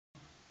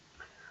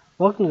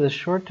Welcome to this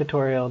short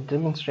tutorial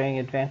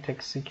demonstrating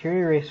Advantech's secure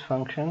erase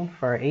function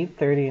for our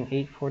 830 and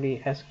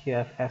 840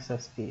 SQF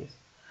SSDs.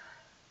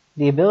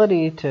 The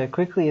ability to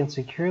quickly and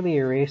securely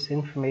erase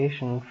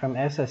information from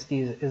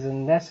SSDs is a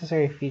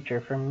necessary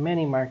feature for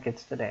many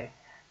markets today.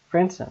 For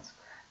instance,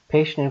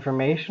 patient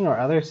information or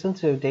other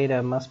sensitive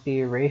data must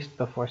be erased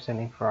before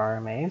sending for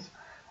RMAs.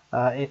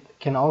 It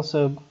can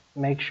also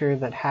make sure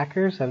that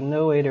hackers have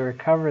no way to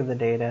recover the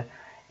data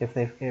if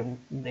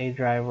a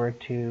drive were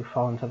to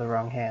fall into the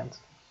wrong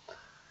hands.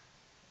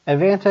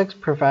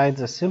 Advantech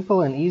provides a simple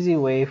and easy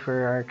way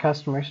for our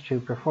customers to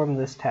perform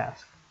this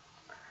task.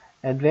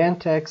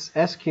 Advantech's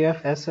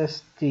SQF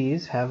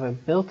SSDs have a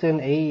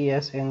built-in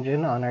AES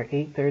engine on our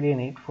 830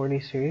 and 840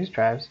 series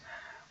drives,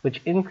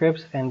 which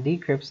encrypts and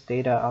decrypts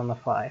data on the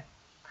fly.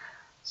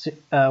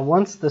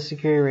 Once the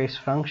secure erase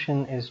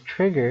function is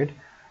triggered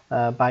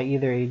by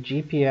either a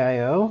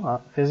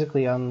GPIO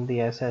physically on the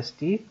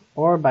SSD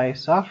or by a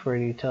software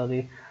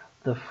utility,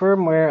 the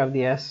firmware of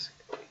the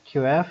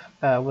SQF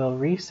will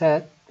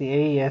reset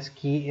the AES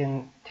key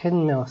in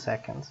 10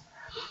 milliseconds.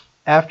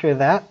 After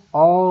that,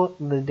 all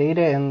the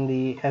data in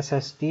the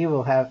SSD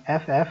will have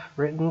FF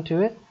written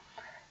to it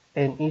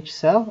in each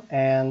cell,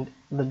 and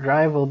the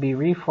drive will be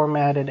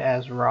reformatted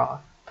as raw.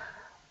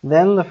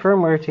 Then the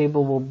firmware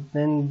table will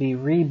then be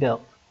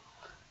rebuilt.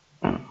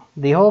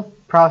 The whole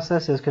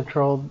process is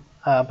controlled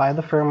by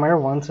the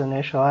firmware once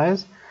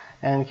initialized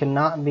and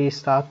cannot be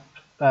stopped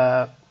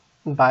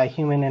by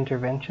human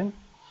intervention.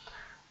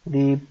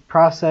 The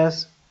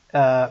process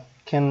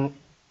can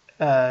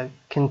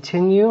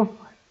continue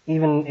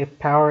even if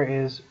power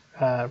is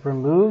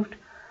removed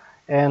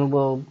and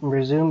will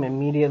resume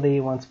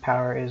immediately once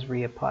power is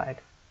reapplied.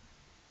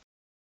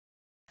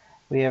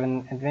 We have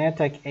an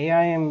Advantech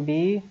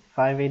AIMB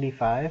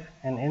 585,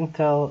 an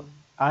Intel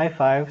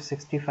i5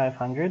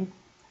 6500,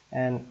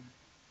 and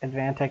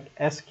Advantech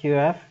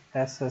SQF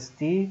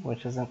SSD,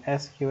 which is an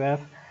SQF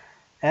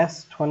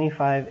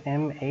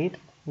S25M8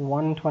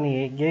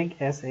 128 gig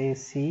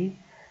SAC,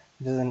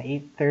 which is an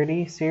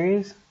 830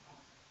 series.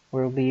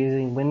 We'll be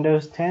using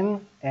Windows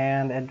 10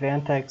 and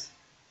Advantech's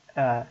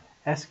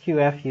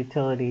SQF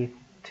utility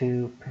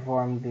to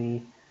perform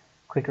the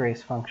quick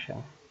erase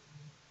function.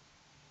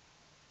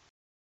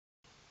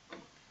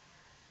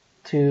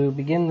 To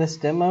begin this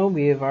demo,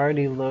 we have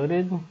already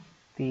loaded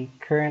the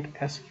current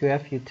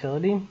SQF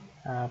utility.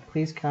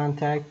 Please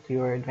contact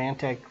your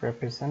Advantech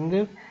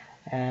representative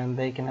and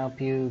they can help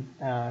you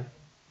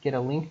get a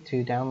link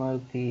to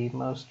download the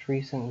most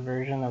recent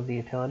version of the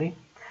utility.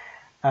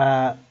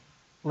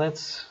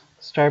 Let's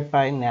start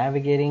by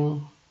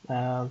navigating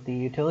the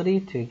utility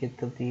to get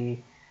to the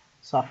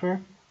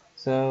software.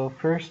 So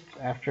first,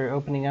 after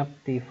opening up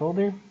the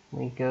folder,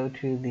 we go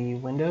to the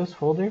Windows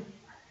folder,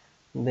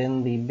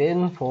 then the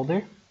bin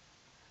folder,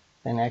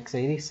 then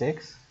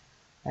x86,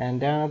 and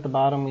down at the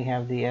bottom we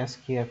have the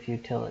SQF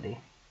utility.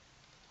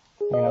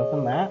 You can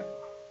open that.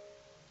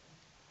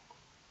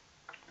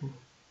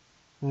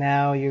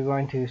 Now you're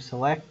going to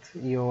select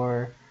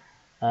your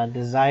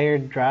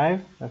desired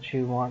drive that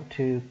you want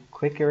to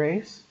quick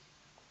erase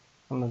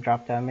from the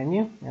drop-down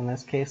menu. In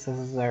this case, this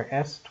is our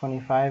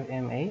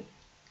S25M8.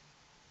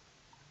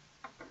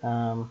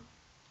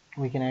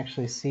 We can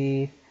actually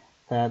see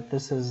that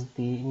this is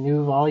the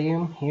new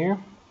volume here,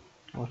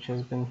 which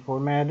has been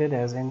formatted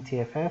as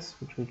NTFS,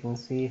 which we can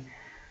see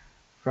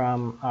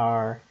from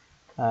our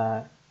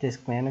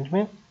disk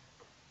management.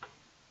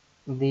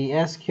 The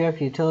SQF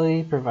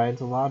utility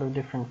provides a lot of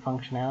different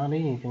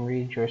functionality. You can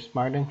read your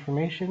smart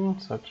information,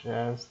 such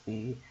as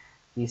the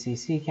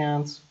ECC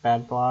counts,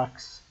 bad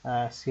blocks,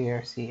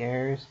 CRC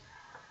errors.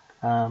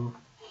 But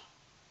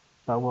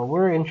what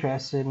we're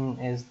interested in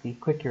is the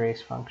quick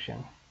erase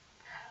function.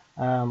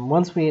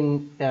 Once we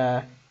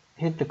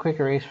hit the quick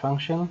erase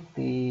function,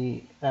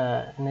 the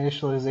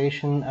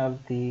initialization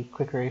of the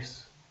quick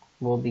erase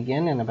will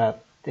begin in 10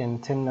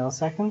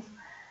 milliseconds,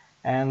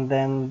 and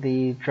then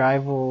the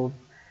drive will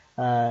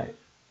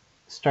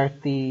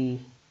start the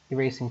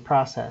erasing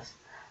process.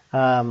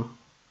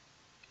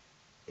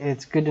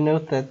 It's good to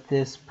note that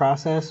this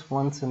process,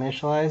 once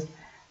initialized,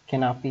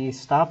 cannot be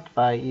stopped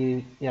by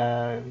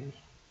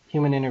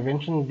human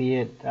intervention, be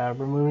it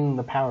removing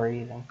the power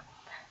even.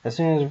 As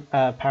soon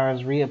as power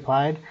is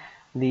reapplied,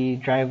 the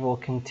drive will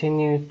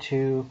continue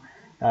to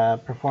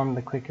perform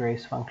the quick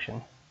erase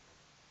function.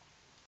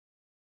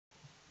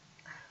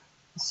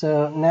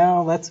 So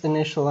now let's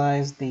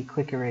initialize the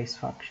quick erase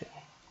function.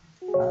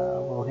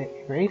 We'll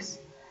hit erase,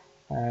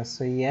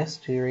 so yes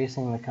to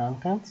erasing the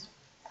contents.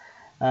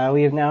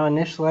 We have now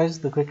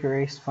initialized the quick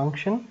erase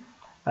function.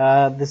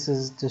 This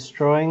is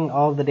destroying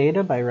all the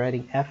data by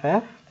writing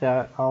FF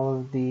to all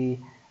of the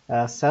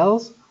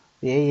cells.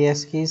 The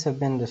AES keys have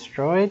been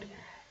destroyed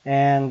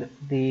and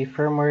the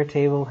firmware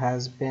table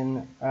has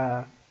been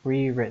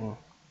rewritten.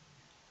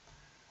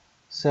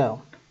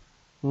 So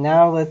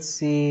now let's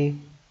see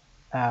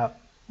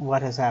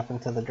what has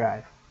happened to the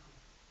drive.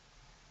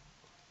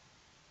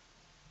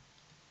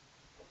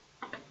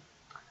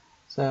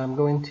 So I'm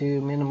going to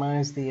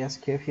minimize the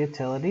SQF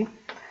utility.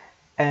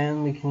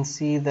 And we can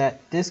see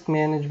that disk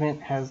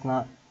management has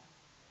not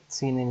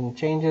seen any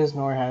changes,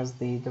 nor has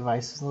the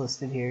devices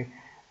listed here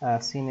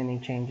seen any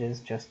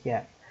changes just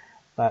yet.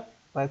 But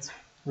let's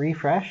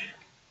refresh,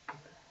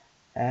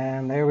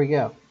 and there we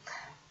go.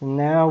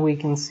 Now we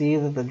can see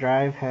that the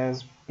drive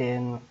has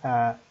been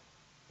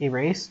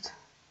erased,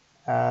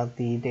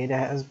 the data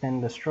has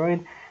been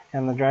destroyed,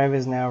 and the drive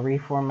is now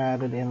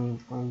reformatted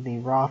in the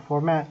raw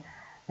format.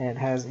 It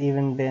has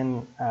even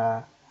been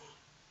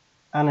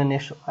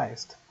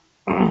uninitialized.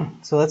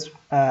 So let's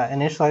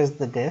initialize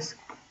the disk.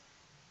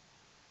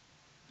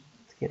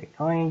 Let's get it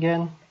going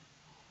again,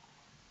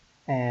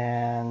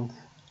 and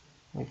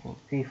we can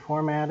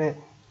reformat it.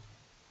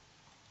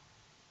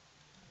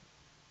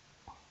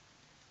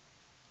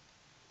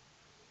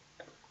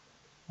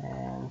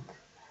 And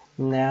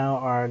now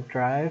our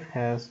drive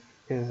is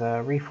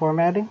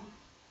reformatting,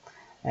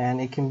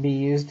 and it can be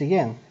used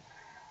again.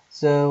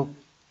 So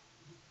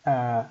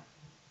the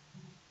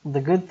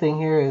good thing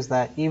here is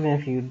that even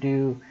if you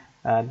do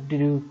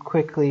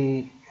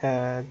quickly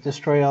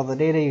destroy all the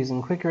data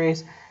using quick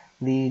erase,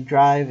 the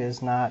drive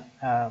is not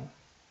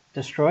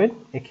destroyed.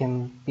 It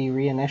can be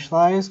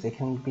reinitialized, it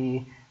can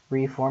be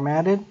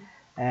reformatted,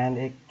 and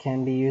it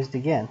can be used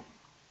again.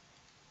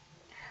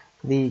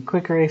 The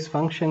quick erase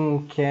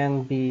function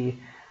can be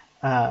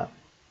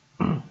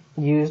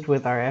used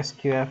with our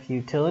SQF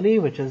utility,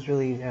 which is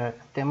really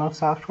demo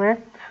software,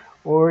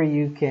 or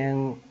you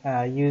can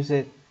use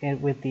it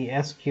with the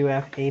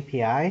SQF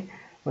API,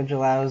 which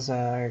allows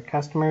our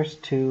customers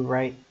to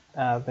write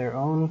their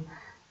own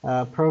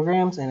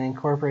programs and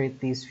incorporate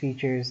these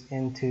features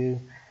into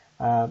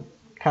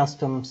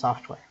custom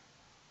software.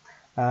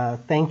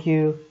 Thank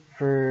you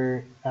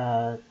for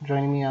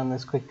joining me on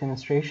this quick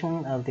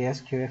demonstration of the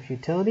SQF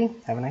utility.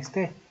 Have a nice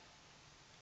day.